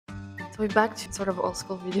So we're back to sort of old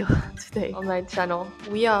school video today on my channel.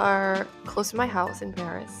 We are close to my house in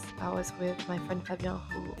Paris. I was with my friend Fabien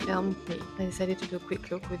who filmed me. I decided to do a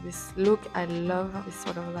quick look with this look. I love this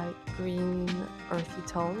sort of like green earthy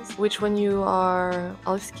tones, which when you are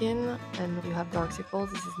olive skin and you have dark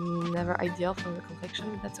circles, this is never ideal for the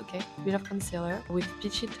complexion, but that's okay. A bit of concealer. With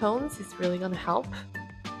peachy tones, it's really gonna help.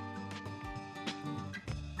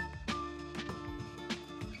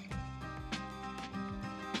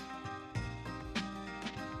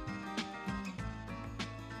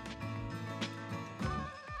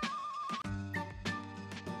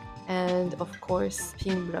 And of course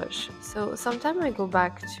pink blush. So sometimes I go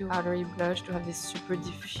back to powdery blush to have this super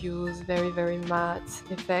diffuse, very matte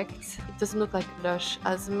effect. It doesn't look like blush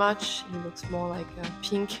as much, it looks more like a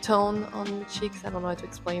pink tone on the cheeks. I don't know how to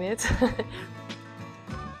explain it.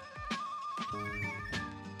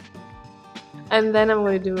 And then I'm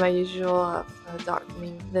going to do my usual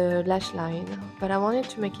darkening the lash line, but I wanted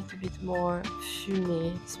to make it a bit more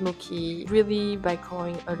fumé, smoky, really by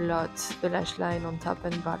coloring a lot the lash line on top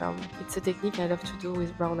and bottom. It's a technique I love to do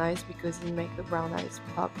with brown eyes because it makes the brown eyes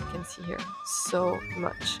pop. You can see here so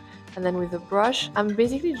much. And then with the brush, I'm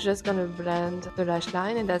basically just gonna blend the lash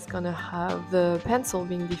line, and that's gonna have the pencil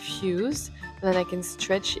being diffused, and then I can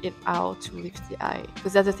stretch it out to lift the eye.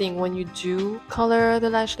 Because that's the thing, when you do color the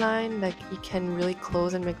lash line, like you can really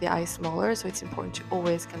close and make the eye smaller, so it's important to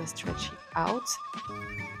always kind of stretch it out.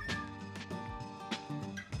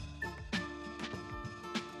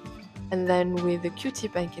 And then with the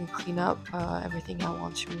Q-tip, I can clean up everything I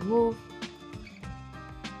want to remove.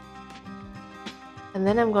 And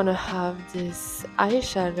then I'm gonna have this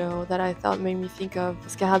eyeshadow that I thought made me think of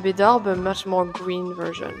Scarabée d'Or, but much more green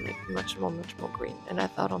version, like much more green. And I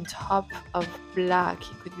thought on top of black,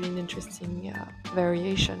 it could be an interesting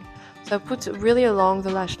variation. So I put really along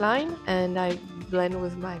the lash line and I blend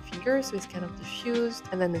with my fingers, so it's kind of diffused,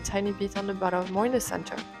 and then a tiny bit on the bottom, more in the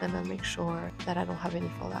center, and then make sure that I don't have any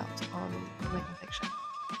fallout on my complexion.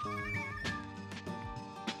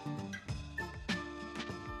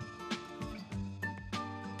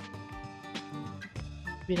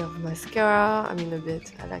 Bit of mascara, I mean a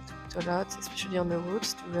bit, I like to put a lot, especially on the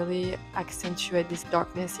roots to really accentuate this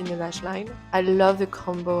darkness in the lash line. I love the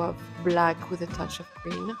combo of black with a touch of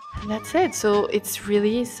green. And that's it, so it's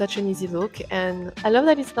really such an easy look, and I love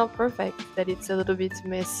that it's not perfect, that it's a little bit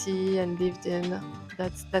messy and lived in.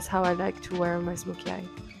 That's how I like to wear my smoky eye.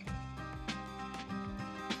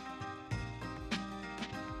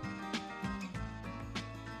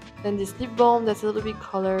 Then this lip balm that's a little bit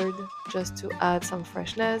colored, just to add some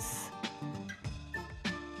freshness.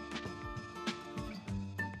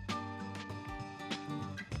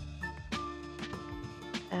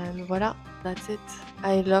 And voila, that's it.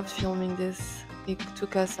 I loved filming this. It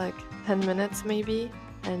took us like 10 minutes maybe,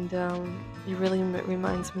 and it really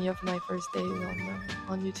reminds me of my first days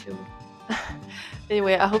on YouTube.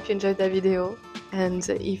 Anyway, I hope you enjoyed that video. And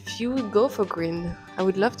if you go for green, I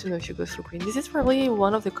would love to know if you go for green. This is probably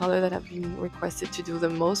one of the colors that I've been requested to do the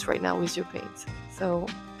most right now with your paint. So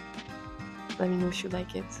let me know if you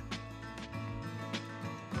like it.